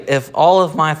if all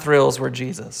of my thrills were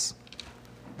Jesus?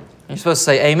 You're supposed to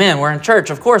say, amen. We're in church.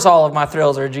 Of course all of my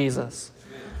thrills are Jesus.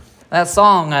 That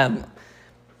song,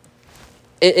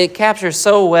 it captures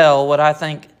so well what I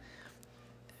think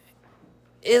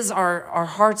is our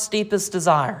heart's deepest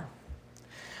desire,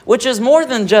 which is more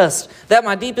than just that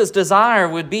my deepest desire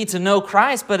would be to know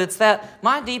Christ, but it's that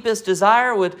my deepest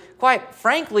desire would, quite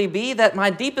frankly, be that my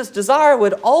deepest desire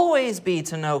would always be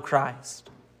to know Christ.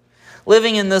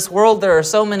 Living in this world, there are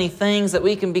so many things that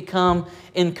we can become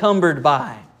encumbered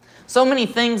by. So many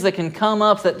things that can come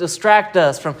up that distract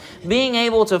us from being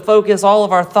able to focus all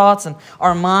of our thoughts and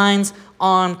our minds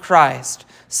on Christ.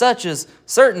 Such is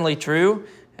certainly true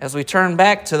as we turn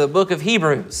back to the book of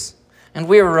Hebrews. And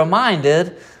we are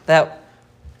reminded that,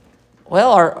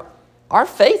 well, our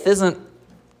faith isn't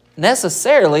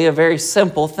necessarily a very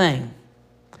simple thing.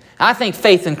 I think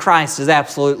faith in Christ is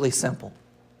absolutely simple.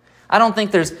 I don't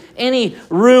think there's any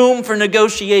room for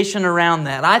negotiation around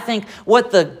that. I think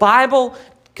what the Bible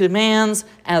commands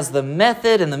as the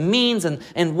method and the means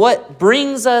and what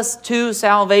brings us to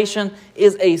salvation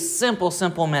is a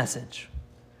simple message.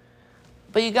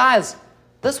 But you guys,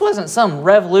 this wasn't some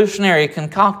revolutionary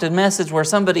concocted message where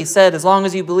somebody said, as long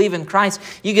as you believe in Christ,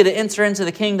 you get to enter into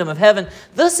the kingdom of heaven.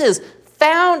 This is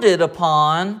founded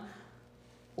upon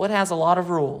what has a lot of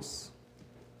rules,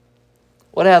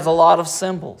 what has a lot of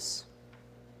symbols.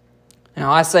 Now,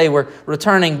 I say we're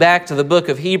returning back to the book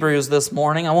of Hebrews this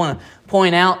morning. I want to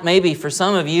point out, maybe for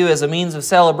some of you as a means of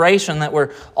celebration, that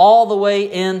we're all the way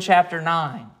in chapter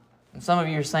 9. And some of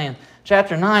you are saying,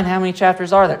 chapter 9, how many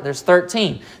chapters are there? There's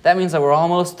 13. That means that we're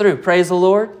almost through. Praise the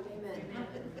Lord. Amen.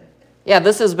 Yeah,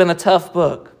 this has been a tough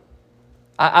book.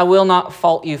 I will not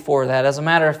fault you for that. As a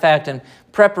matter of fact, in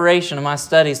preparation of my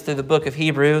studies through the book of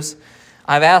Hebrews,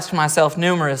 I've asked myself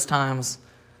numerous times,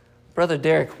 Brother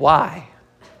Derek, why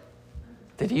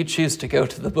did you choose to go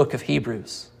to the book of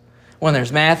Hebrews when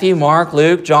there's Matthew, Mark,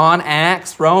 Luke, John,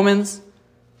 Acts, Romans,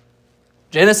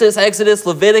 Genesis, Exodus,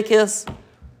 Leviticus?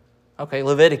 Okay,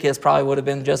 Leviticus probably would have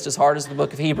been just as hard as the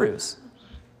book of Hebrews.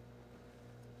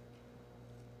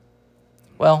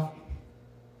 Well,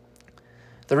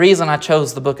 the reason I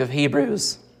chose the book of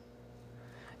Hebrews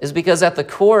is because at the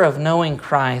core of knowing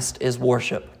Christ is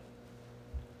worship.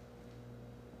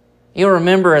 You'll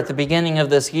remember at the beginning of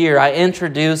this year, I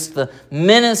introduced the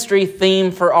ministry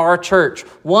theme for our church.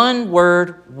 One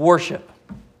word, worship.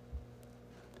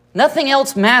 Nothing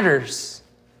else matters.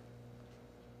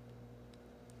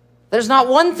 There's not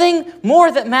one thing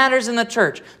more that matters in the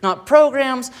church. Not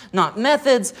programs, not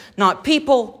methods, not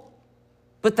people,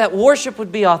 but that worship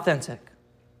would be authentic.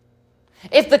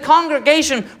 If the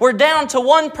congregation were down to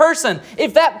one person,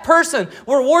 if that person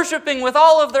were worshiping with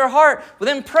all of their heart,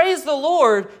 then praise the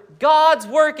Lord, God's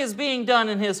work is being done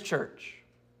in His church.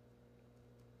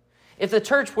 If the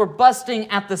church were busting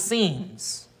at the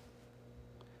seams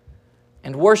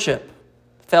and worship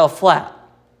fell flat,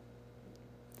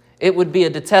 it would be a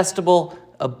detestable,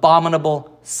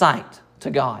 abominable sight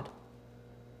to God.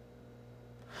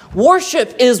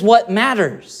 Worship is what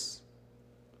matters.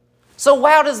 So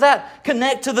how does that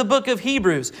connect to the book of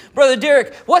Hebrews? Brother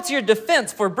Derek, what's your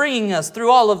defense for bringing us through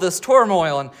all of this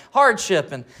turmoil and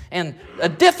hardship and a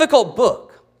difficult book?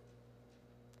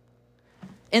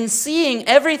 In seeing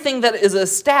everything that is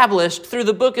established through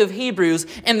the book of Hebrews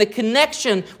and the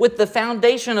connection with the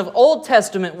foundation of Old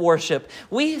Testament worship,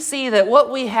 we see that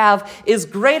what we have is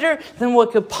greater than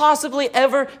what could possibly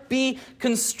ever be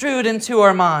construed into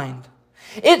our mind.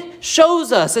 It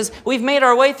shows us, as we've made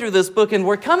our way through this book and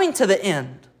we're coming to the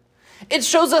end, it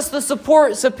shows us the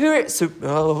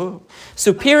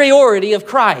superiority of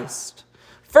Christ.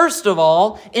 First of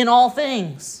all, in all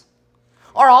things.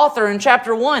 Our author in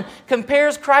chapter 1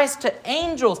 compares Christ to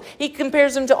angels. He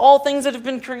compares Him to all things that have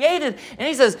been created. And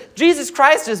he says, Jesus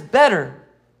Christ is better.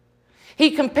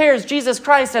 He compares Jesus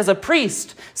Christ as a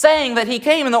priest, saying that He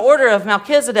came in the order of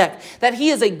Melchizedek, that He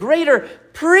is a greater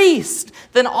priest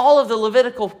than all of the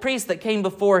Levitical priests that came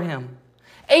before Him,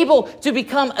 able to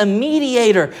become a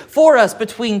mediator for us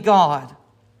between God.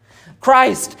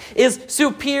 Christ is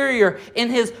superior in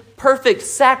His perfect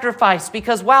sacrifice,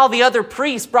 because while the other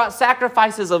priests brought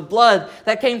sacrifices of blood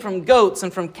that came from goats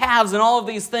and from calves and all of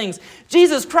these things,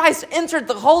 Jesus Christ entered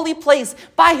the holy place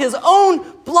by His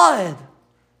own blood.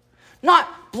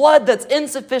 Not blood that's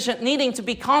insufficient, needing to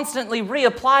be constantly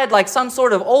reapplied like some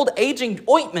sort of old aging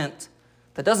ointment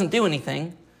that doesn't do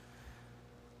anything,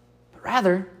 but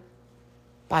rather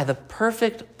by the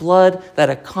perfect blood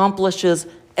that accomplishes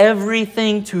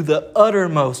everything to the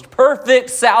uttermost.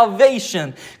 Perfect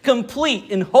salvation,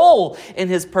 complete and whole in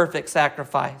His perfect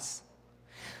sacrifice.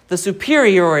 The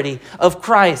superiority of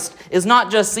Christ is not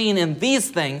just seen in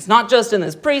these things, not just in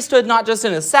His priesthood, not just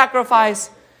in His sacrifice,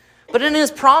 but in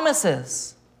His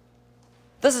promises.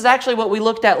 This is actually what we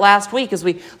looked at last week as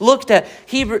we looked at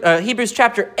Hebrews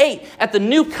chapter 8, at the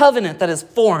new covenant that is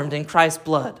formed in Christ's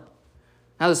blood.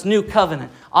 Now this new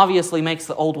covenant obviously makes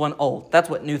the old one old. That's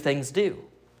what new things do.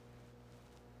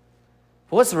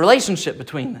 But what's the relationship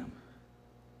between them?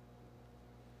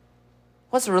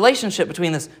 What's the relationship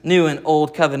between this new and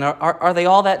old covenant? Are they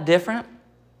all that different?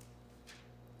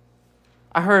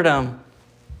 I heard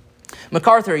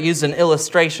MacArthur used an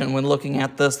illustration when looking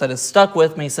at this that has stuck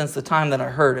with me since the time that I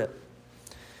heard it.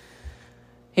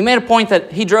 He made a point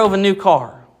that he drove a new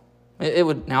car.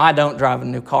 Now, I don't drive a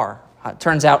new car. It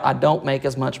turns out I don't make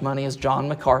as much money as John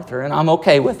MacArthur, and I'm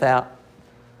okay with that.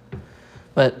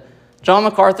 But John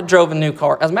MacArthur drove a new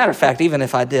car. As a matter of fact, even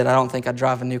if I did, I don't think I'd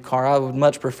drive a new car. I would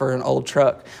much prefer an old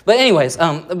truck. But anyways,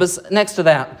 next to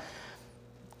that,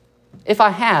 if I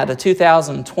had a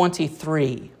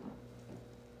 2023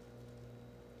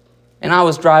 and I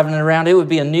was driving it around, it would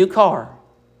be a new car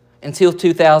until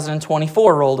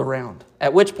 2024 rolled around,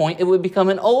 at which point it would become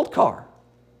an old car.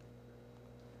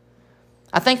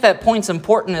 I think that point's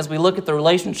important as we look at the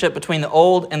relationship between the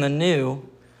old and the new,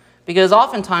 because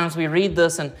oftentimes we read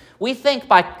this and we think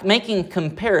by making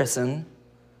comparison,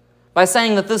 by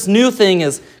saying that this new thing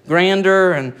is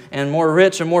grander and more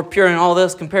rich and more pure and all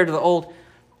this compared to the old,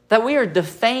 that we are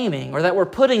defaming or that we're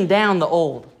putting down the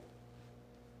old.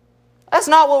 That's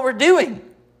not what we're doing.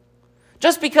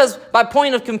 Just because by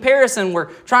point of comparison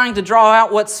we're trying to draw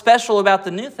out what's special about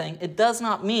the new thing, it does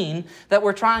not mean that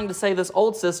we're trying to say this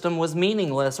old system was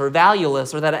meaningless or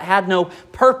valueless or that it had no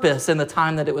purpose in the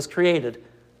time that it was created.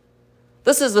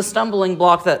 This is the stumbling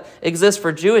block that exists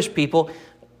for Jewish people.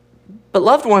 But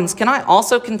loved ones, can I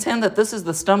also contend that this is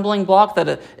the stumbling block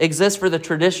that exists for the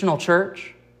traditional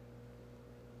church?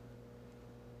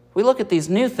 We look at these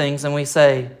new things and we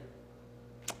say,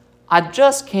 I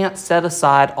just can't set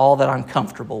aside all that I'm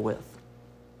comfortable with.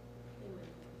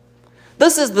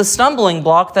 This is the stumbling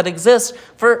block that exists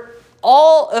for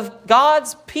all of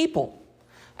God's people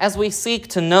as we seek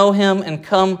to know Him and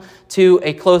come to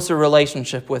a closer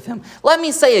relationship with Him. Let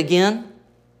me say again,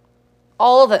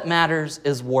 all that matters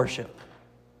is worship.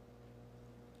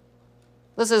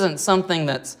 This isn't something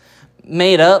that's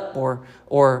made up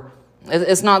or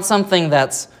it's not something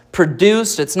that's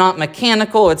produced. It's not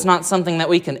mechanical. It's not something that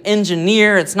we can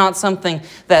engineer. It's not something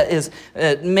that is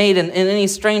made in any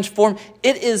strange form.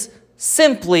 It is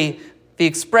simply the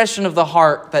expression of the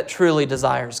heart that truly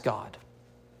desires God.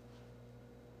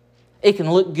 It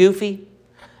can look goofy.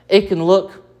 It can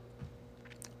look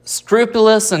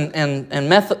scrupulous and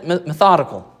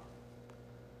methodical.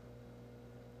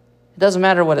 It doesn't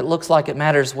matter what it looks like. It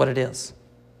matters what it is.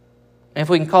 And if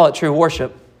we can call it true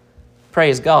worship,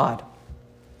 praise God.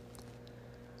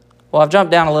 Well, I've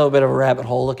jumped down a little bit of a rabbit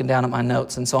hole looking down at my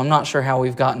notes, and so I'm not sure how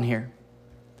we've gotten here.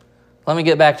 Let me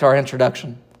get back to our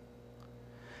introduction.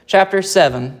 Chapter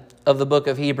 7 of the book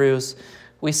of Hebrews,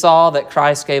 we saw that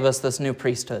Christ gave us this new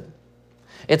priesthood.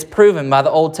 It's proven by the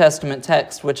Old Testament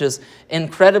text, which is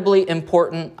incredibly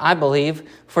important, I believe,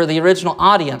 for the original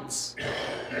audience.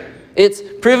 It's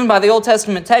proven by the Old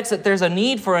Testament text that there's a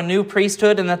need for a new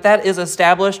priesthood and that is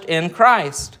established in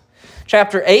Christ.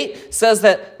 Chapter 8 says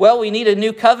that, well, we need a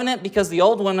new covenant because the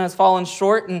old one has fallen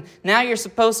short. And now you're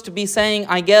supposed to be saying,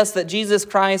 I guess, that Jesus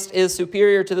Christ is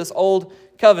superior to this old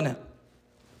covenant.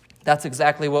 That's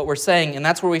exactly what we're saying. And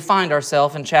that's where we find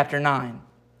ourselves in chapter 9.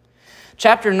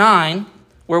 Chapter 9,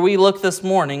 where we look this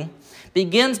morning,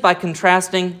 begins by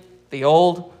contrasting the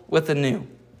old with the new.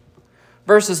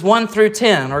 Verses 1 through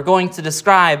 10 are going to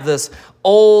describe this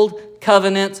old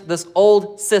covenant, this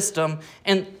old system,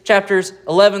 and chapters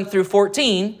 11 through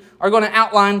 14 are going to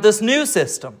outline this new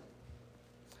system.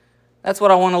 That's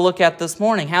what I want to look at this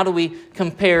morning. How do we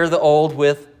compare the old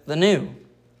with the new?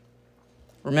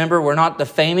 Remember, we're not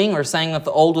defaming or saying that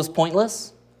the old was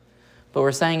pointless, but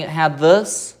we're saying it had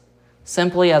this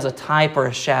simply as a type or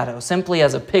a shadow, simply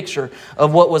as a picture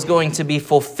of what was going to be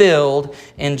fulfilled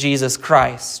in Jesus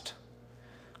Christ.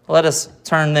 Let us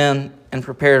turn then and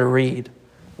prepare to read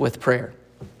with prayer.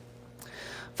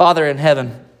 Father in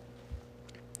heaven,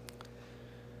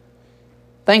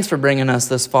 thanks for bringing us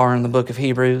this far in the book of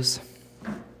Hebrews.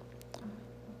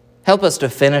 Help us to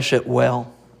finish it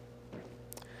well.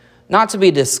 Not to be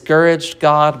discouraged,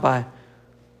 God, by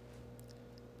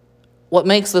what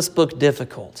makes this book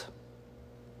difficult.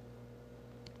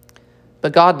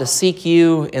 But God, to seek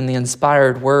you in the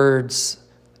inspired words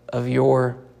of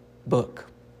your book.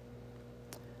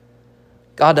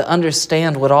 God, to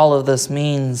understand what all of this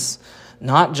means,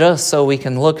 not just so we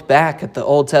can look back at the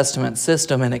Old Testament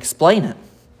system and explain it.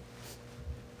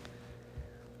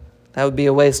 That would be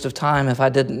a waste of time if I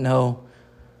didn't know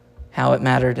how it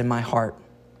mattered in my heart.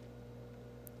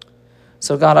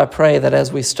 So God, I pray that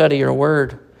as we study your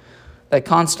word, that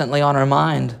constantly on our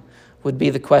mind would be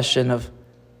the question of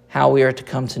how we are to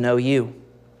come to know you,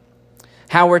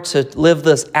 how we're to live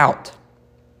this out.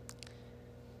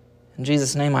 In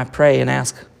Jesus' name I pray and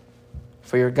ask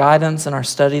for your guidance in our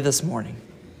study this morning.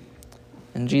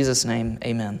 In Jesus' name,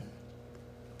 amen.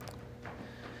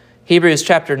 Hebrews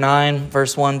chapter 9,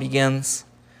 verse 1 begins,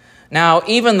 "Now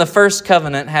even the first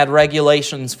covenant had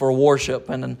regulations for worship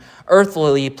and an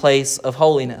earthly place of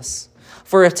holiness.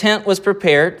 For a tent was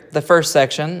prepared," the first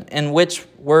section, "in which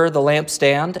were the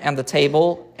lampstand and the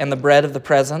table and the bread of the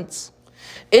presence.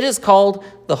 It is called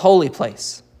the holy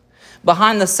place.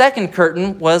 Behind the second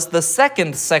curtain was the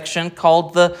second section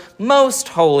called the most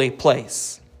holy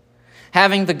place,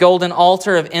 having the golden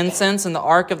altar of incense and the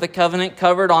ark of the covenant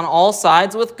covered on all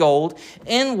sides with gold,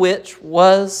 in which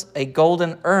was a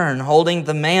golden urn holding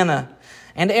the manna,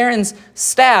 and Aaron's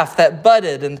staff that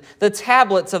budded, and the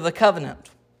tablets of the covenant.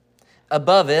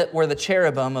 Above it were the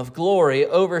cherubim of glory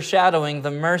overshadowing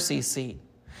the mercy seat.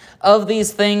 Of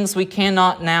these things we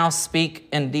cannot now speak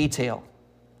in detail.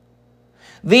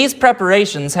 These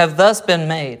preparations have thus been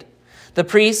made. The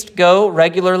priests go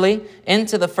regularly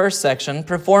into the first section,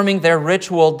 performing their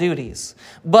ritual duties.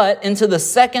 But into the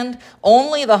second,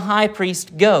 only the high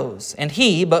priest goes, and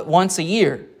he but once a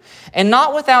year, and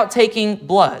not without taking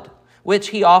blood, which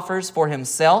he offers for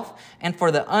himself and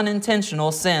for the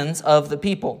unintentional sins of the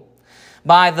people.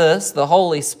 By this, the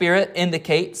Holy Spirit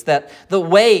indicates that the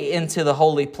way into the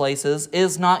holy places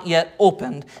is not yet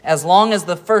opened as long as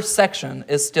the first section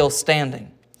is still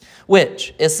standing,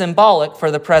 which is symbolic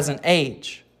for the present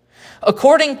age.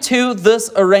 According to this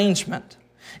arrangement,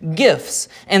 gifts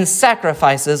and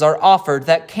sacrifices are offered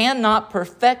that cannot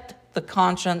perfect the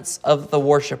conscience of the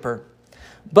worshiper,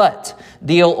 but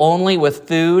deal only with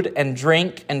food and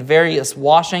drink and various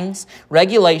washings,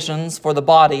 regulations for the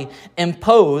body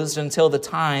imposed until the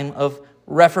time of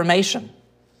Reformation.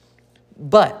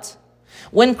 But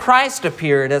when Christ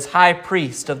appeared as high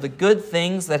priest of the good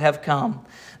things that have come,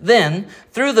 then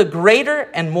through the greater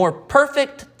and more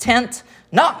perfect tent,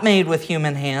 not made with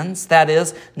human hands, that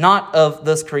is, not of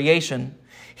this creation,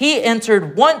 he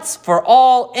entered once for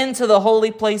all into the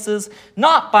holy places,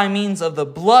 not by means of the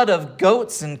blood of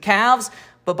goats and calves,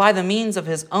 but by the means of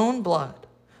his own blood,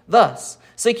 thus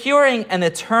securing an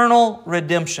eternal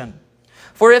redemption.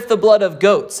 For if the blood of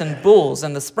goats and bulls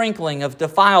and the sprinkling of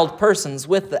defiled persons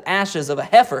with the ashes of a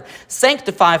heifer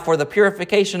sanctify for the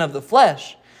purification of the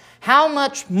flesh, how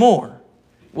much more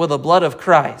will the blood of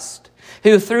Christ,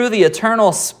 who through the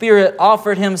eternal Spirit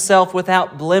offered himself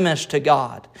without blemish to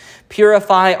God,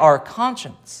 purify our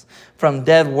conscience from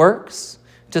dead works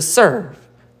to serve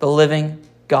the living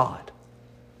God."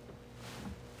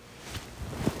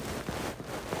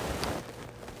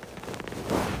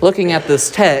 Looking at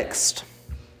this text,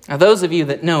 now those of you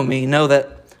that know me know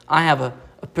that I have a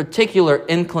particular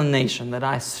inclination that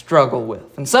I struggle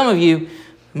with. And some of you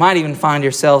might even find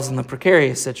yourselves in the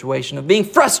precarious situation of being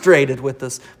frustrated with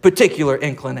this particular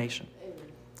inclination.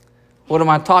 What am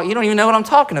I talking? You don't even know what I'm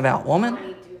talking about,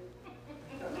 woman.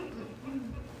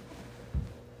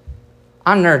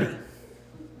 I'm nerdy.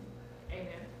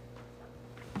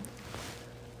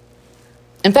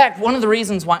 In fact, one of the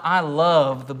reasons why I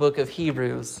love the book of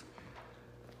Hebrews,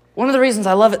 one of the reasons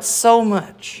I love it so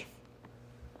much,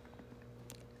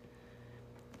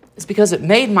 is because it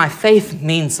made my faith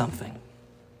mean something.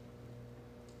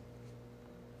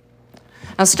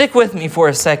 Now stick with me for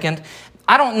a second.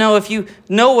 I don't know if you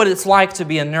know what it's like to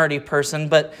be a nerdy person,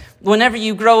 but whenever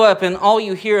you grow up and all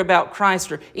you hear about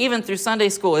Christ, or even through Sunday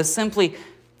school, is simply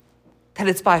that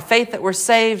it's by faith that we're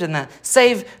saved, and that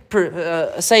save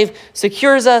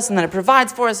secures us, and that it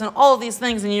provides for us, and all of these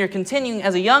things, and you're continuing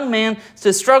as a young man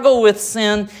to struggle with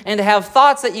sin and to have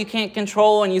thoughts that you can't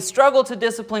control, and you struggle to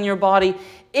discipline your body.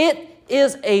 It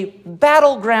is a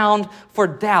battleground for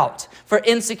doubt, for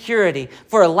insecurity,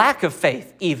 for a lack of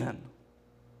faith even.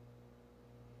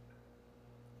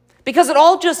 Because it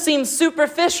all just seems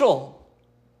superficial,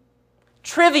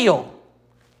 trivial,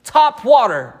 top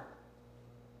water.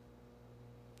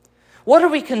 What are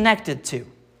we connected to?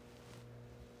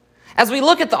 As we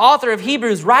look at the author of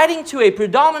Hebrews writing to a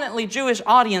predominantly Jewish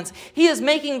audience, he is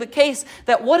making the case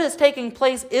that what is taking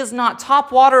place is not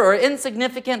top water or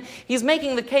insignificant. He's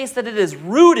making the case that it is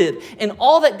rooted in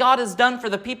all that God has done for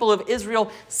the people of Israel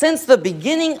since the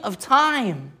beginning of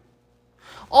time.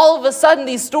 All of a sudden,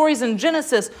 these stories in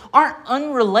Genesis aren't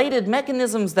unrelated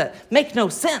mechanisms that make no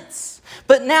sense.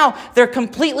 But now they're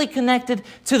completely connected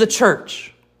to the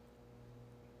church.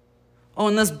 Oh,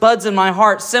 and this buds in my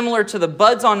heart, similar to the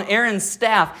buds on Aaron's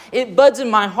staff. It buds in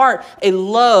my heart a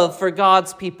love for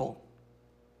God's people.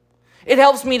 It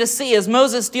helps me to see, as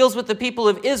Moses deals with the people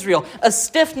of Israel, a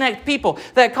stiff-necked people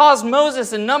that caused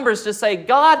Moses in Numbers to say,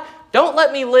 God, don't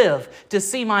let me live to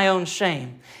see my own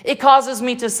shame. It causes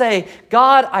me to say,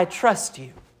 God, I trust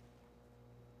you.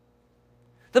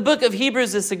 The book of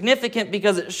Hebrews is significant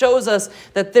because it shows us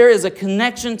that there is a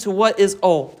connection to what is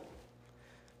old.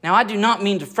 Now, I do not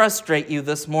mean to frustrate you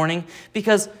this morning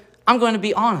because I'm going to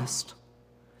be honest.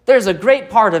 There's a great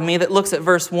part of me that looks at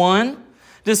verse 1,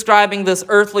 describing this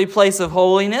earthly place of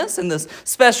holiness and this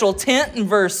special tent in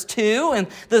verse 2 and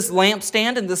this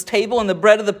lampstand and this table and the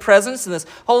bread of the presence and this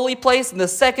holy place and the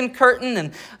second curtain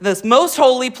and this most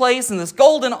holy place and this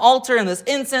golden altar and this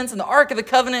incense and the Ark of the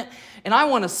Covenant. And I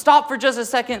want to stop for just a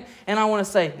second and I want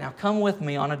to say, now come with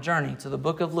me on a journey to the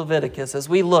book of Leviticus as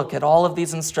we look at all of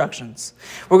these instructions.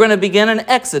 We're going to begin in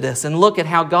Exodus and look at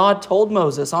how God told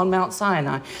Moses on Mount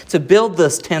Sinai to build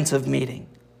this tent of meeting.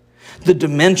 The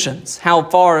dimensions, how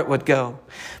far it would go.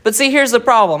 But see, here's the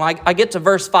problem. I get to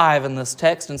verse 5 in this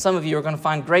text, and some of you are going to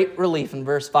find great relief in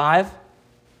verse 5.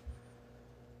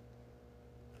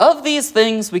 Of these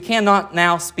things we cannot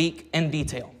now speak in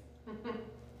detail.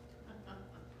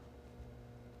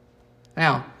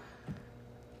 Now,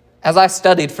 as I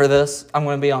studied for this, I'm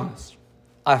going to be honest.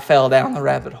 I fell down the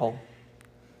rabbit hole.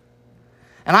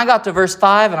 And I got to verse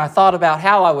 5 and I thought about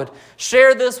how I would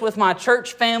share this with my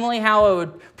church family, how I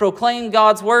would proclaim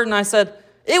God's word. And I said,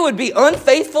 it would be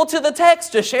unfaithful to the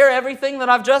text to share everything that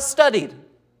I've just studied.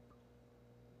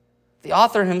 The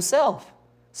author himself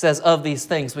says, of these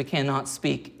things we cannot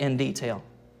speak in detail.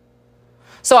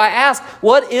 So I asked,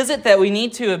 what is it that we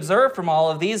need to observe from all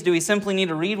of these? Do we simply need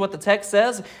to read what the text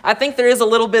says? I think there is a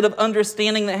little bit of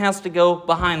understanding that has to go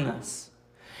behind this.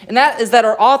 And that is that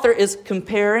our author is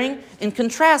comparing and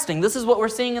contrasting. This is what we're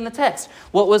seeing in the text.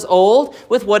 What was old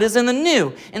with what is in the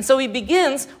new. And so he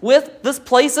begins with this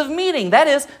place of meeting. That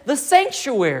is the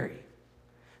sanctuary.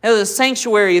 Now, the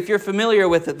sanctuary, if you're familiar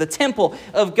with it, the temple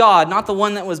of God, not the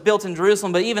one that was built in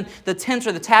Jerusalem, but even the tent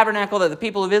or the tabernacle that the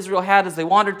people of Israel had as they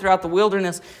wandered throughout the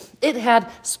wilderness, it had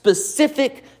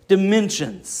specific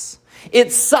dimensions.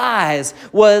 Its size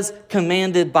was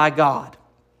commanded by God.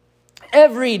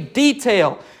 Every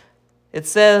detail, it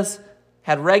says,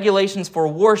 had regulations for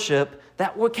worship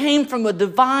that came from a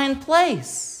divine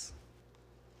place.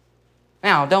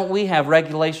 Now, don't we have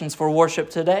regulations for worship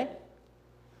today?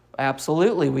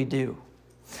 Absolutely we do.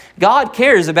 God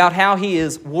cares about how He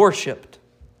is worshiped.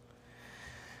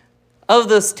 Of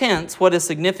this tent, what is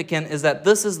significant is that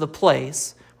this is the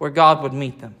place where God would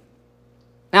meet them.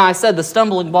 Now, I said the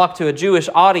stumbling block to a Jewish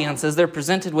audience as they're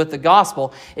presented with the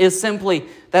gospel is simply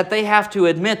that they have to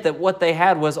admit that what they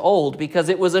had was old because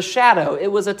it was a shadow,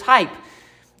 it was a type.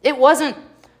 It wasn't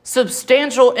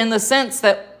substantial in the sense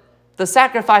that the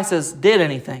sacrifices did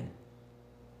anything.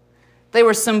 They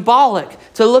were symbolic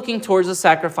to looking towards the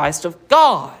sacrifice of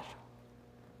God.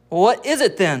 What is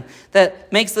it then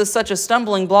that makes this such a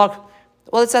stumbling block?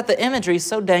 Well, it's that the imagery is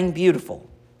so dang beautiful.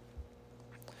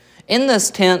 In this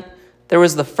tent, there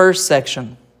was the first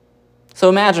section. So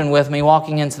imagine with me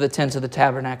walking into the tent of the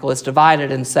tabernacle. It's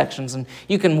divided in sections, and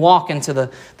you can walk into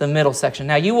the middle section.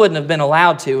 Now, you wouldn't have been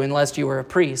allowed to unless you were a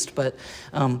priest, but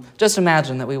just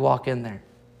imagine that we walk in there.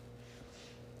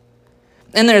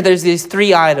 In there's these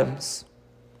three items.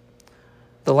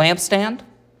 The lampstand,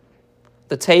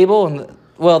 the table, and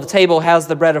the table has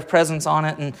the bread of presence on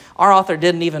it, and our author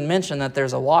didn't even mention that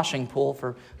there's a washing pool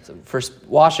for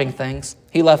washing things.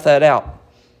 He left that out.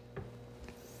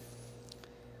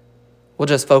 We'll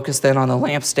just focus then on the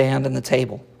lampstand and the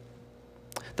table.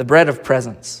 The bread of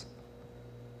presence.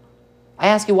 I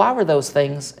ask you, why were those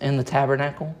things in the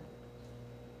tabernacle?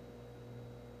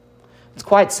 It's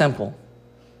quite simple.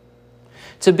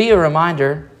 To be a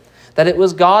reminder that it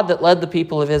was God that led the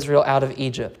people of Israel out of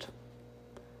Egypt.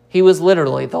 He was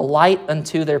literally the light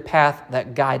unto their path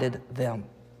that guided them.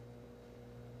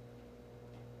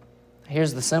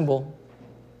 Here's the symbol.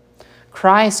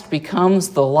 Christ becomes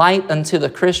the light unto the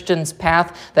Christian's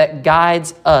path that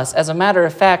guides us. As a matter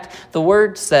of fact, the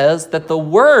Word says that the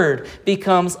Word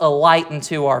becomes a light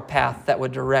unto our path that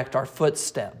would direct our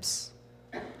footsteps.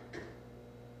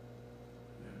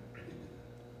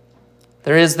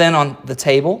 There is then on the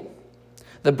table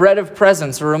the bread of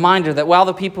presence, a reminder that while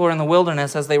the people were in the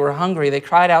wilderness, as they were hungry, they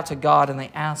cried out to God and they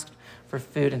asked for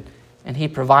food, and He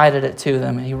provided it to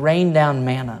them, and He rained down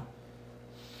manna.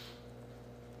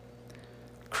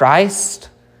 Christ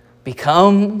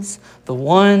becomes the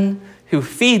one who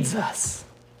feeds us.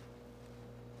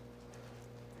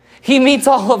 He meets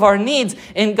all of our needs.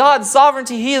 In God's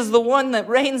sovereignty, He is the one that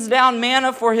rains down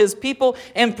manna for His people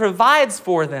and provides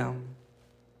for them.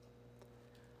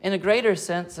 In a greater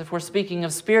sense, if we're speaking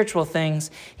of spiritual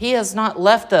things, He has not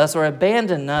left us or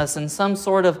abandoned us in some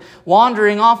sort of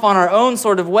wandering off on our own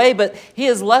sort of way, but He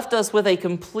has left us with a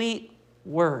complete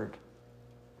Word,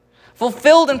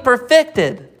 fulfilled and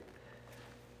perfected.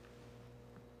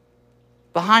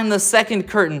 Behind the second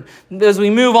curtain, as we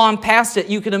move on past it,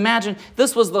 you can imagine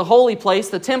this was the holy place,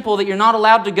 the temple that you're not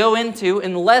allowed to go into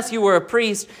unless you were a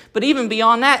priest. But even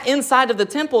beyond that, inside of the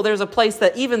temple, there's a place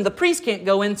that even the priest can't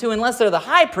go into unless they're the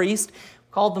high priest,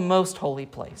 called the most holy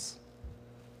place.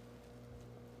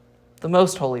 The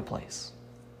most holy place.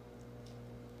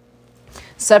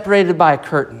 Separated by a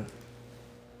curtain.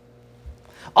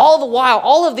 All the while,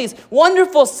 all of these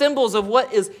wonderful symbols of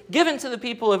what is given to the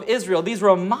people of Israel, these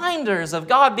reminders of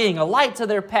God being a light to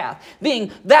their path,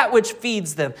 being that which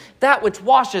feeds them, that which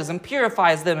washes and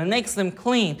purifies them and makes them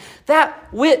clean,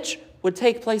 that which would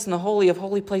take place in the Holy of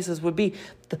Holy Places would be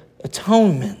the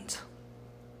atonement.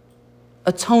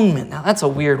 Atonement. Now, that's a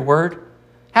weird word.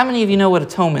 How many of you know what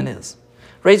atonement is?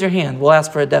 Raise your hand. We'll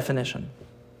ask for a definition.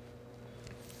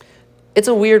 It's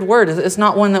a weird word. It's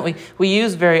not one that we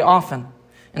use very often.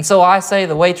 And so I say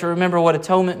the way to remember what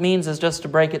atonement means is just to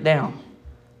break it down.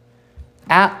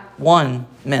 At one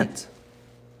meant.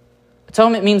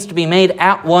 Atonement means to be made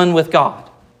at one with God.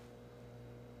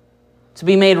 To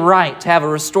be made right, to have a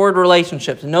restored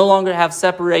relationship, to no longer have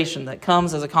separation that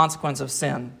comes as a consequence of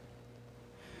sin.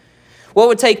 What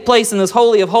would take place in this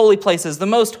holy of holy places, the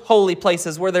most holy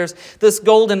places, where there's this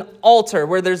golden altar,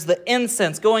 where there's the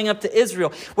incense going up to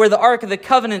Israel, where the Ark of the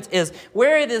Covenant is,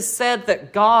 where it is said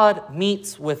that God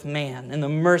meets with man in the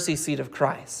mercy seat of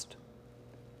Christ.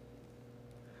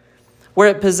 Where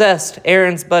it possessed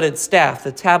Aaron's budded staff,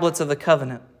 the tablets of the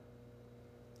covenant.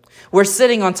 Where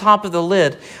sitting on top of the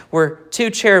lid were two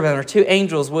cherubim or two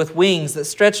angels with wings that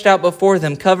stretched out before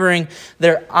them, covering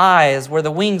their eyes, where the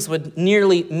wings would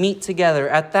nearly meet together.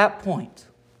 At that point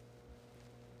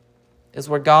is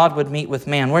where God would meet with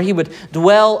man, where He would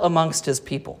dwell amongst His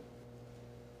people.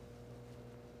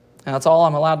 Now, that's all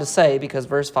I'm allowed to say because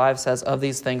verse 5 says, of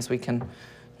these things we can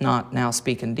not now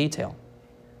speak in detail.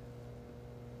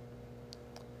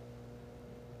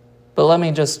 But let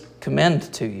me just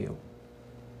commend to you.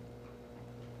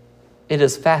 It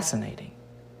is fascinating.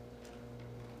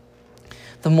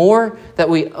 The more that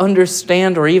we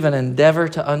understand or even endeavor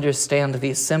to understand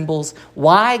these symbols,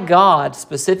 why God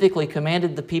specifically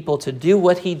commanded the people to do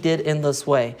what He did in this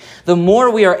way, the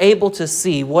more we are able to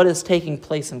see what is taking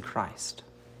place in Christ.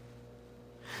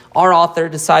 Our author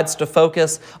decides to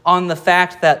focus on the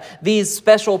fact that these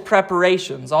special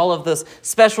preparations, all of this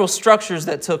special structures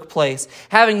that took place,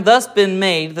 having thus been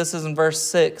made, this is in verse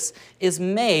 6, is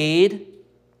made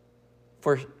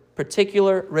for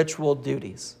particular ritual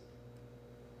duties.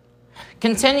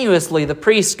 Continuously, the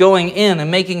priests going in and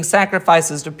making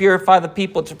sacrifices to purify the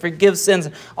people, to forgive sins,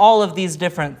 all of these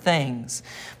different things.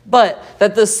 But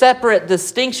that the separate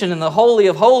distinction in the Holy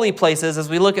of Holy Places, as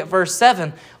we look at verse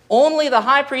 7, only the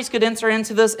high priest could enter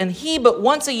into this, and he but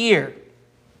once a year.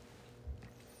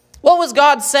 What was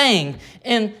God saying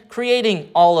in creating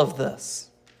all of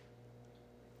this?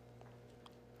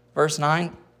 Verse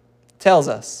 9 tells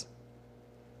us.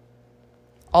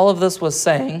 All of this was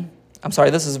saying,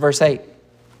 this is verse 8.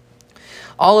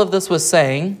 All of this was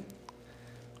saying,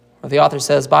 or the author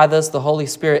says, by this the Holy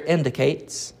Spirit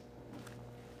indicates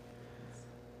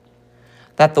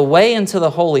that the way into the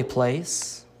holy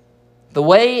place, the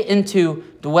way into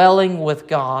dwelling with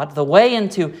God, the way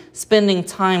into spending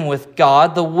time with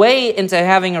God, the way into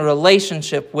having a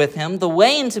relationship with Him, the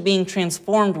way into being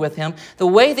transformed with Him, the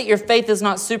way that your faith is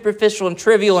not superficial and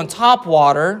trivial and top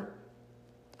water,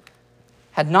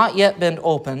 had not yet been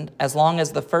opened as long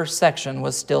as the first section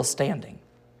was still standing.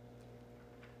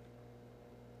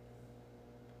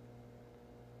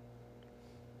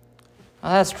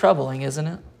 Well, that's troubling, isn't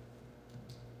it?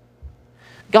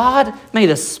 God made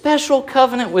a special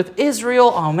covenant with Israel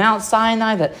on Mount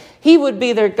Sinai that He would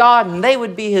be their God and they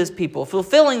would be His people,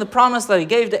 fulfilling the promise that He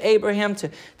gave to Abraham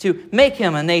to make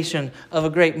him a nation of a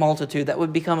great multitude that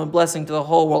would become a blessing to the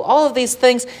whole world. All of these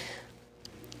things,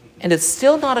 and it's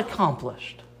still not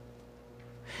accomplished.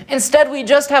 Instead, we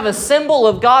just have a symbol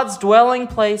of God's dwelling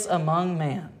place among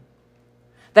man.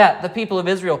 That the people of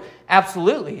Israel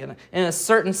absolutely, in a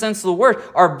certain sense of the word,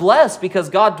 are blessed because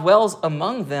God dwells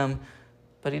among them,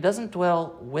 but He doesn't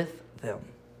dwell with them.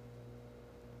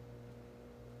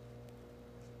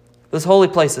 This holy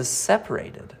place is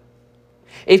separated.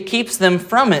 It keeps them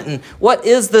from it. And what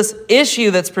is this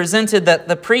issue that's presented that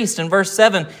the priest in verse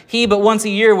 7, he but once a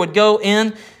year would go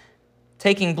in,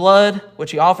 taking blood,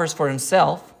 which he offers for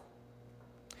himself,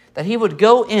 that he would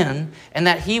go in and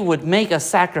that he would make a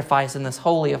sacrifice in this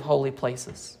holy of holy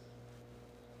places.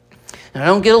 Now,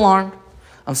 don't get alarmed.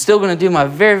 I'm still going to do my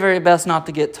very, very best not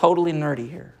to get totally nerdy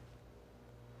here.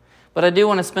 But I do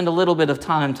want to spend a little bit of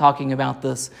time talking about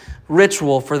this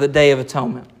ritual for the Day of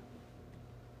Atonement.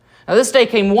 Now, this day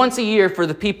came once a year for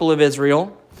the people of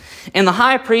Israel, and the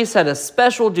high priest had a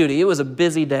special duty. It was a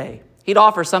busy day. He'd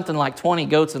offer something like 20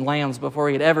 goats and lambs before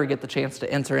he'd ever get the chance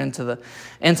to enter into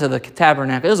the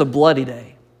tabernacle. It was a bloody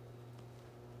day.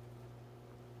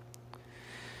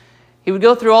 He would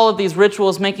go through all of these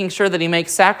rituals, making sure that he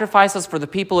makes sacrifices for the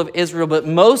people of Israel, but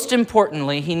most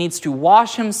importantly, he needs to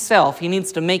wash himself. He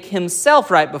needs to make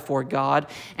himself right before God,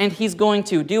 and he's going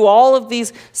to do all of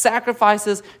these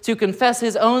sacrifices to confess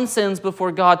his own sins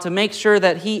before God, to make sure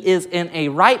that he is in a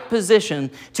right position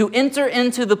to enter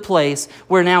into the place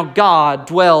where now God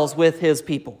dwells with his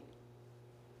people.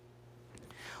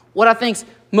 What I think's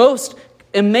most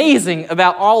amazing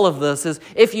about all of this is,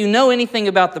 if you know anything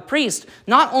about the priest,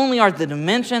 not only are the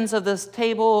dimensions of this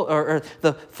table, or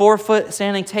the 4-foot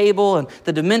standing table, and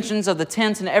the dimensions of the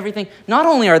tent and everything, not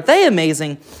only are they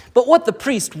amazing, but what the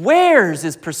priest wears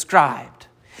is prescribed.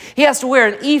 He has to wear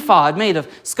an ephod made of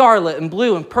scarlet and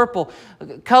blue and purple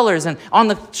colors, and on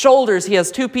the shoulders he has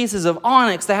 2 pieces of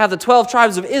onyx that have the 12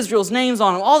 tribes of Israel's names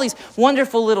on them. All these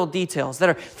wonderful little details that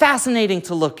are fascinating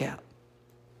to look at.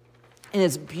 And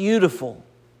it's beautiful.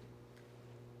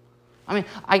 I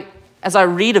mean, as I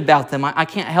read about them, I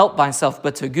can't help myself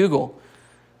but to Google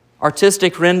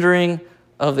artistic rendering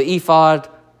of the ephod,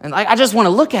 and I just want to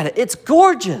look at it. It's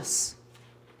gorgeous.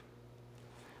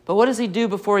 But what does he do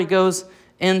before he goes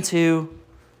into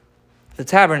the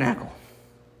tabernacle?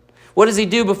 What does he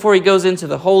do before he goes into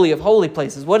the Holy of Holy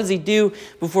Places? What does he do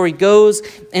before he goes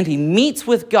and he meets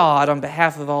with God on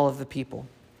behalf of all of the people?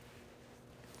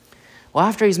 Well,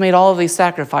 after he's made all of these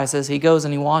sacrifices, he goes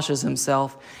and he washes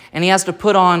himself, and he has to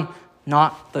put on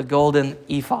not the golden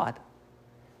ephod,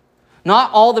 not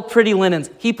all the pretty linens.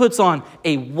 He puts on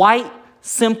a white,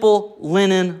 simple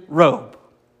linen robe.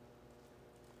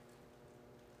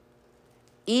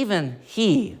 Even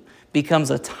he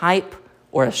becomes a type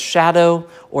or a shadow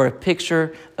or a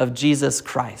picture of Jesus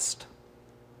Christ,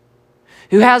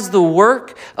 who has the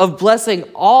work of blessing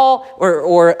all,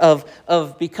 or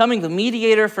of becoming the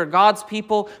mediator for God's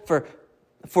people, for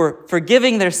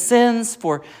forgiving their sins,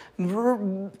 for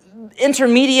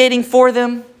intermediating for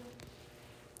them,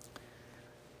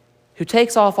 who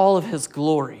takes off all of his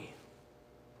glory,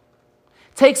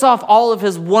 takes off all of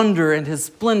his wonder and his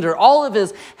splendor, all of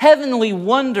his heavenly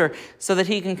wonder, so that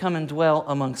he can come and dwell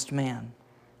amongst man.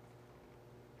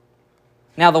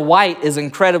 Now, the white is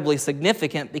incredibly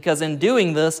significant because in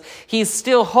doing this, he's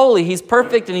still holy, he's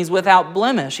perfect, and he's without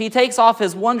blemish. He takes off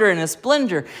his wonder and his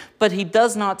splendor, but he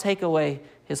does not take away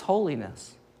his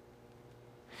holiness.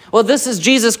 Well, this is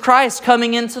Jesus Christ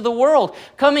coming into the world,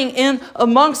 coming in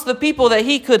amongst the people, that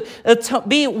he could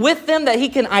be with them, that he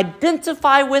can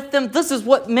identify with them. This is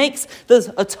what makes this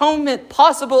atonement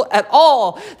possible at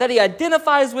all, that he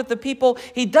identifies with the people.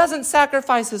 He doesn't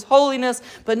sacrifice his holiness,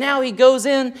 but now he goes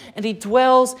in and he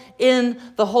dwells in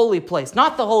the holy place.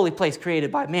 Not the holy place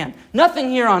created by man. Nothing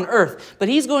here on earth, but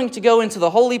he's going to go into the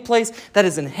holy place that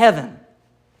is in heaven.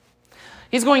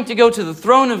 He's going to go to the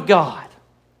throne of God.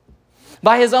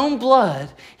 By his own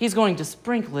blood, he's going to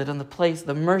sprinkle it on the place,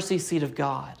 the mercy seat of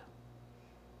God,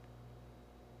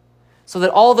 so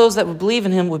that all those that would believe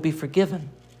in him would be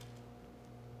forgiven.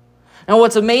 Now,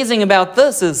 what's amazing about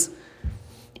this is,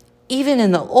 even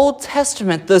in the Old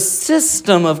Testament, the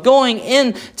system of going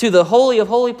into the Holy of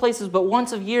Holy Places but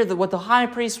once a year, that what the high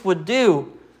priest would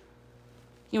do,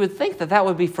 you would think that that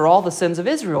would be for all the sins of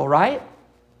Israel, right?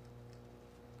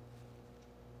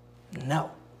 No.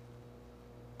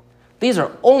 These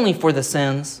are only for the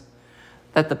sins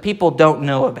that the people don't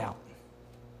know about.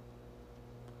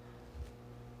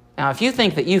 Now, if you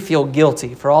think that you feel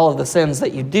guilty for all of the sins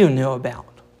that you do know about,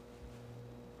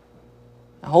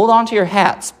 hold on to your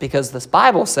hats, because this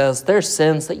Bible says there's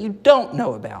sins that you don't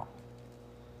know about.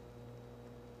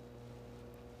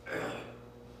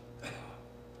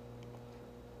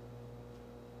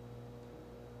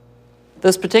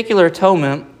 This particular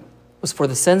atonement was for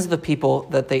the sins of the people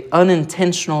that they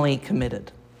unintentionally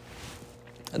committed.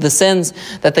 The sins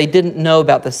that they didn't know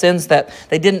about, the sins that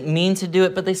they didn't mean to do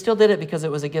it, but they still did it because it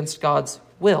was against God's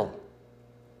will.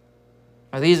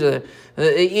 Now, these are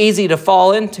easy to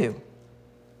fall into.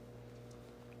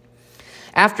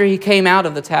 After he came out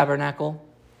of the tabernacle,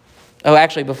 Oh,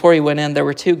 actually, before he went in, there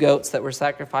were 2 goats that were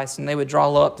sacrificed, and they would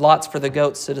draw up lots for the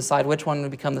goats to decide which one would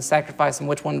become the sacrifice and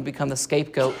which one would become the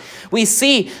scapegoat. We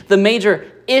see the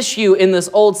major issue in this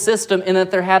old system in that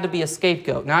there had to be a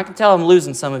scapegoat. Now, I can tell I'm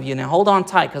losing some of you. Now, hold on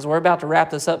tight, because we're about to wrap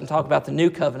this up and talk about the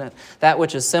new covenant, that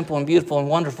which is simple and beautiful and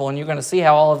wonderful, and you're going to see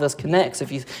how all of this connects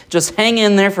if you just hang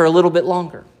in there for a little bit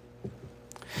longer.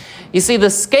 You see, the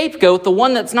scapegoat, the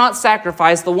one that's not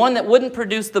sacrificed, the one that wouldn't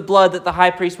produce the blood that the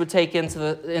high priest would take into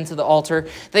the altar,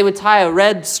 they would tie a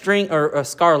red string, or a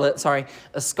scarlet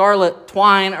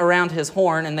twine around his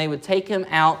horn, and they would take him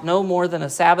out no more than a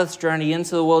Sabbath's journey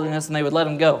into the wilderness, and they would let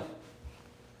him go.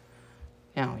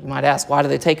 Now, you might ask, why do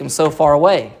they take him so far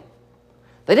away?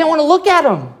 They didn't want to look at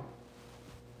him.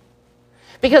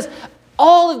 Because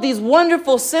all of these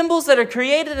wonderful symbols that are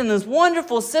created in this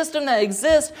wonderful system that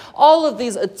exists, all of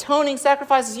these atoning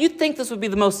sacrifices, you'd think this would be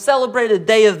the most celebrated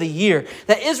day of the year,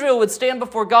 that Israel would stand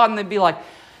before God and they'd be like,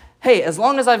 hey, as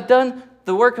long as I've done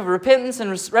the work of repentance and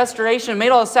restoration, made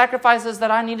all the sacrifices that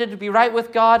I needed to be right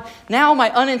with God, now my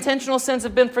unintentional sins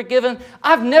have been forgiven.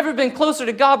 I've never been closer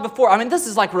to God before. I mean, this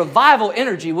is like revival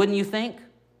energy, wouldn't you think?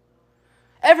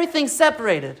 Everything's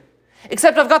separated.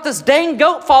 Except I've got this dang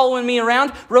goat following me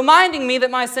around, reminding me that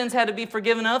my sins had to be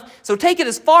forgiven of. So take it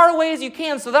as far away as you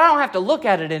can so that I don't have to look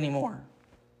at it anymore.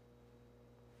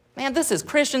 Man, this is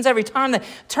Christians every time they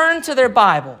turn to their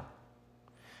Bible.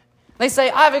 They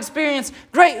say, I've experienced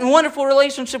great and wonderful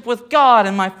relationship with God,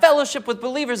 and my fellowship with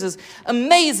believers is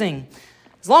amazing.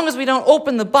 As long as we don't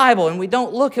open the Bible and we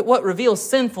don't look at what reveals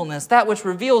sinfulness, that which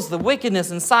reveals the wickedness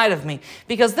inside of me,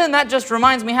 because then that just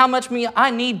reminds me how much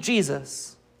I need Jesus.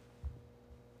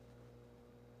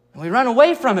 And we run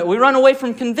away from it. We run away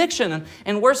from conviction.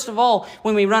 And worst of all,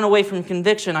 when we run away from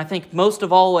conviction, I think most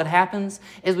of all what happens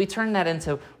is we turn that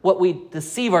into what we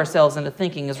deceive ourselves into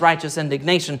thinking is righteous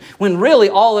indignation, when really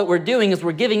all that we're doing is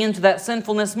we're giving into that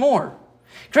sinfulness more,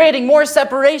 creating more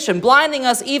separation, blinding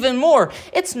us even more.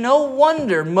 It's no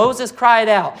wonder Moses cried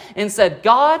out and said,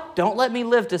 God, don't let me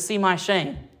live to see my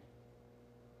shame.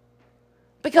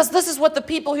 Because this is what the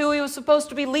people who he was supposed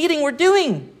to be leading were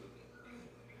doing.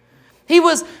 He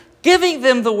was giving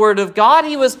them the word of God.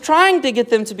 He was trying to get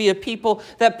them to be a people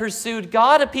that pursued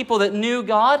God, a people that knew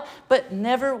God, but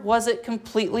never was it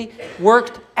completely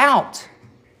worked out.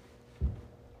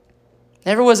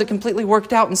 Never was it completely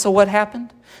worked out. And so what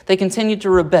happened? They continued to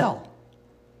rebel.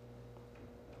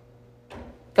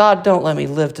 God, don't let me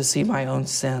live to see my own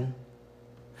sin.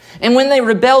 And when they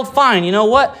rebelled, fine, you know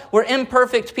what? We're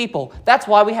imperfect people. That's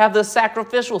why we have this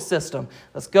sacrificial system.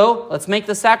 Let's go, let's make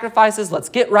the sacrifices, let's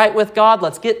get right with God,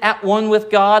 let's get at one with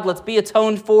God, let's be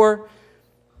atoned for.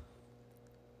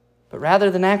 But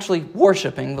rather than actually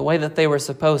worshiping the way that they were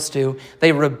supposed to,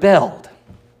 they rebelled.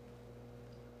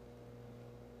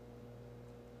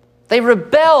 They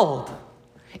rebelled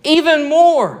even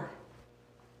more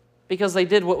because they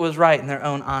did what was right in their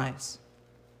own eyes.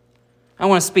 I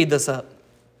want to speed this up.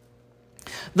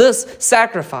 This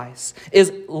sacrifice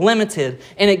is limited,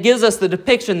 and it gives us the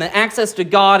depiction that access to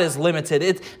God is limited.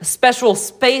 It's special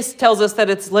space tells us that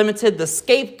it's limited. The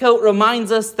scapegoat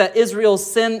reminds us that Israel's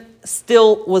sin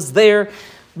still was there.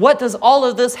 What does all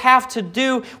of this have to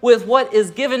do with what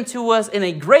is given to us in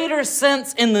a greater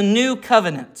sense in the new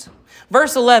covenant?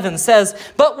 Verse 11 says,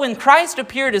 but when Christ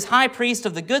appeared as high priest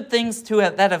of the good things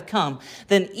that have come,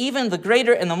 then even the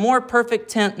greater and the more perfect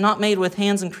tent not made with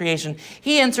hands in creation,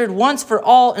 he entered once for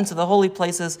all into the holy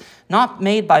places, not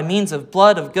made by means of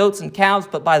blood of goats and calves,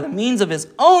 but by the means of his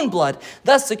own blood,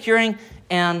 thus securing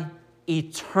an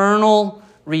eternal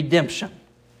redemption.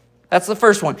 That's the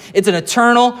first one. It's an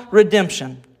eternal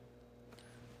redemption.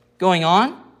 Going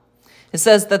on. It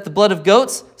says that the blood of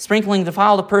goats, sprinkling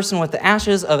defiled a person with the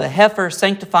ashes of a heifer,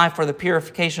 sanctify for the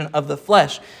purification of the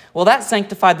flesh. Well, that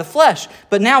sanctified the flesh.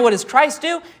 But now what does Christ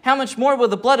do? How much more will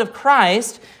the blood of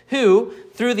Christ, who,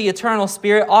 through the eternal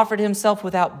Spirit, offered himself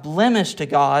without blemish to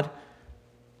God,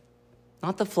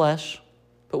 not the flesh,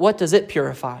 but what does it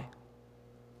purify?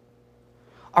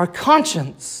 Our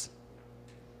conscience.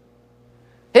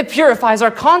 It purifies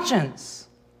our conscience.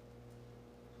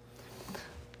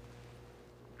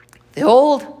 The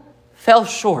old fell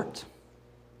short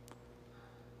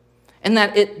in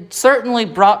that it certainly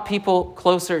brought people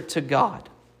closer to God,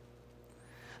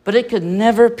 but it could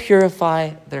never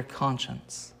purify their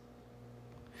conscience.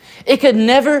 It could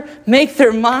never make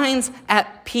their minds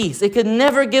at peace. It could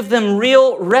never give them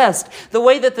real rest. The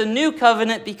way that the new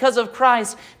covenant, because of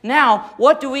Christ, now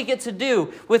what do we get to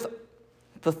do with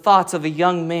the thoughts of a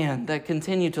young man that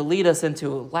continue to lead us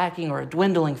into a lacking or a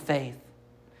dwindling faith?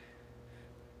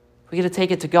 We get to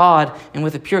take it to God, and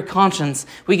with a pure conscience,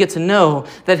 we get to know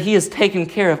that he has taken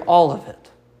care of all of it.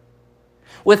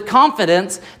 with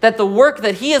confidence that the work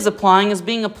that He is applying is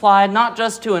being applied not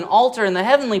just to an altar in the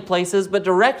heavenly places, but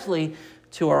directly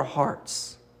to our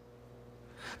hearts.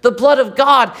 The blood of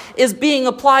God is being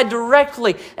applied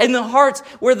directly in the hearts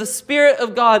where the Spirit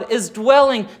of God is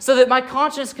dwelling so that my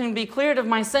conscience can be cleared of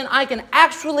my sin. I can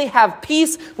actually have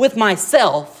peace with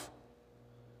myself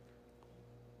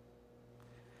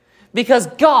because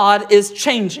God is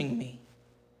changing me.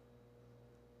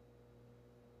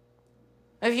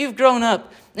 If you've grown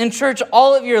up in church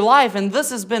all of your life and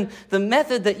this has been the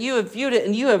method that you have viewed it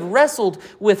and you have wrestled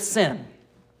with sin,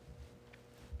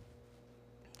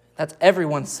 that's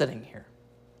everyone sitting here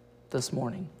this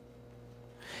morning.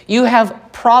 You have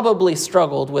probably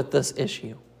struggled with this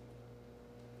issue.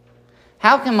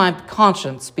 How can my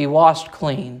conscience be washed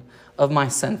clean of my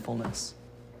sinfulness?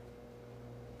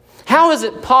 How is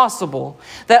it possible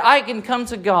that I can come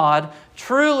to God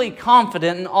truly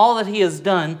confident in all that He has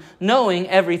done, knowing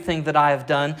everything that I have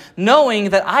done, knowing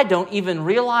that I don't even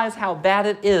realize how bad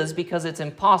it is because it's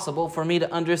impossible for me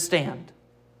to understand?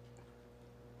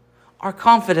 Our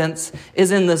confidence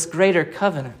is in this greater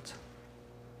covenant.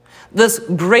 This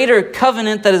greater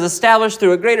covenant that is established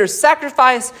through a greater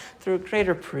sacrifice, through a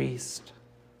greater priest.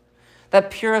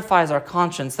 That purifies our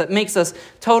conscience, that makes us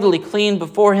totally clean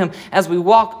before Him as we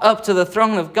walk up to the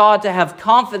throne of God to have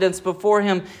confidence before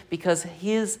Him because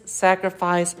His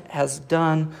sacrifice has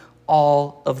done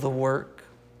all of the work.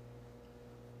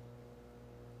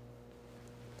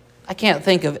 I can't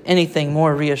think of anything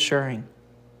more reassuring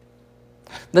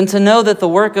than to know that the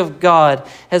work of God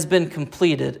has been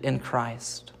completed in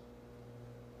Christ.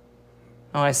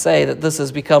 Now, I say that this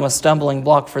has become a stumbling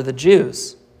block for the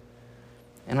Jews.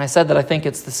 And I said that I think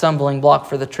it's the stumbling block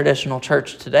for the traditional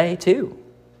church today, too.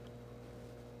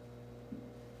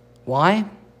 Why?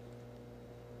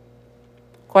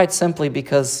 Quite simply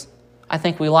because I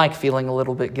think we like feeling a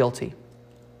little bit guilty.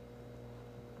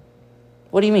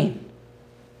 What do you mean?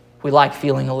 We like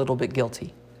feeling a little bit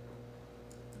guilty.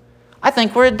 I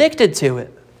think we're addicted to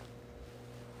it.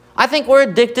 I think we're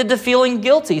addicted to feeling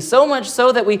guilty, so much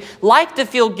so that we like to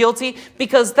feel guilty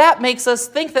because that makes us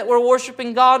think that we're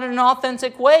worshiping God in an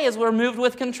authentic way as we're moved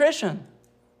with contrition.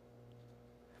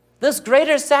 This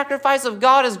greater sacrifice of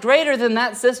God is greater than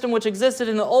that system which existed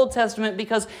in the Old Testament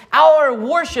because our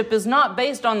worship is not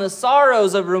based on the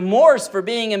sorrows of remorse for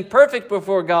being imperfect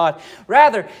before God.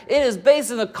 Rather, it is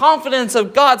based on the confidence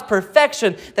of God's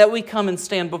perfection that we come and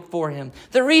stand before Him.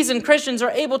 The reason Christians are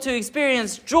able to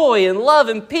experience joy and love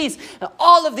and peace and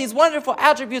all of these wonderful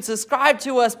attributes ascribed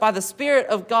to us by the Spirit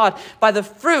of God, by the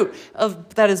fruit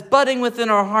that is budding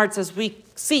within our hearts as we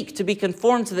seek to be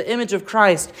conformed to the image of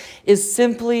Christ, is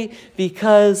simply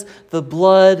because the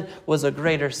blood was a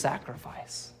greater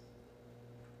sacrifice.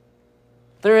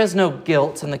 There is no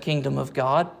guilt in the kingdom of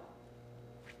God.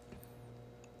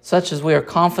 Such as we are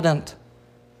confident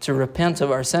to repent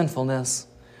of our sinfulness,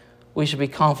 we should be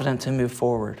confident to move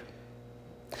forward.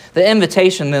 The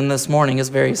invitation then this morning is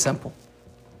very simple.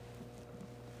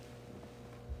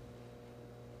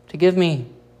 To give me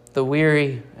the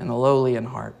weary and the lowly in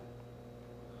heart.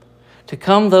 To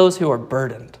come those who are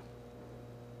burdened.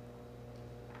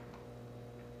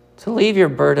 To leave your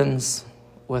burdens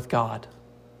with God.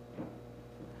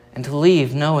 And to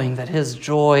leave knowing that His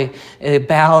joy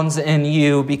abounds in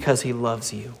you because He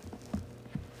loves you.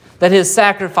 That His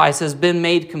sacrifice has been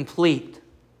made complete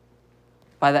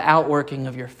by the outworking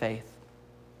of your faith.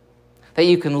 That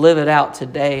you can live it out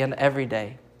today and every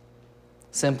day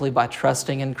simply by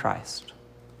trusting in Christ.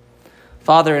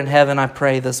 Father in heaven, I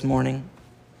pray this morning.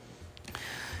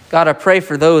 God, I pray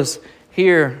for those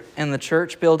here in the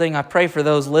church building. I pray for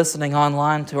those listening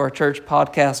online to our church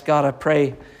podcast. God, I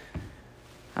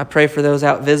pray for those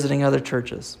out visiting other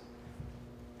churches.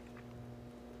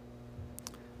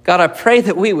 God, I pray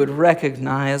that we would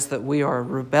recognize that we are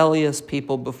rebellious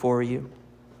people before you.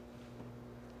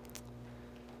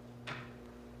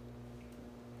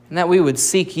 And that we would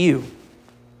seek you.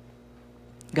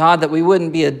 God, that we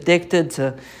wouldn't be addicted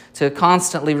to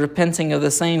constantly repenting of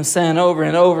the same sin over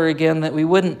and over again, that we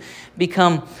wouldn't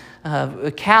become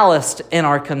calloused in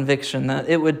our conviction, that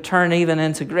it would turn even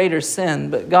into greater sin.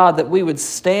 But God, that we would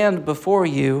stand before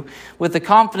you with the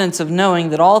confidence of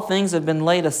knowing that all things have been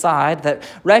laid aside, that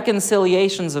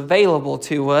reconciliation is available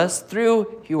to us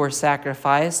through your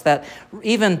sacrifice, that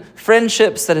even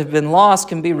friendships that have been lost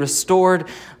can be restored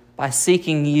by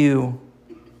seeking you.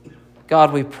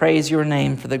 God, we praise your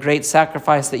name for the great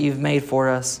sacrifice that you've made for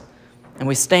us. And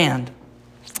we stand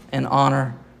in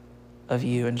honor of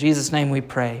you. In Jesus' name we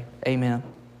pray. Amen.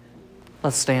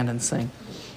 Let's stand and sing.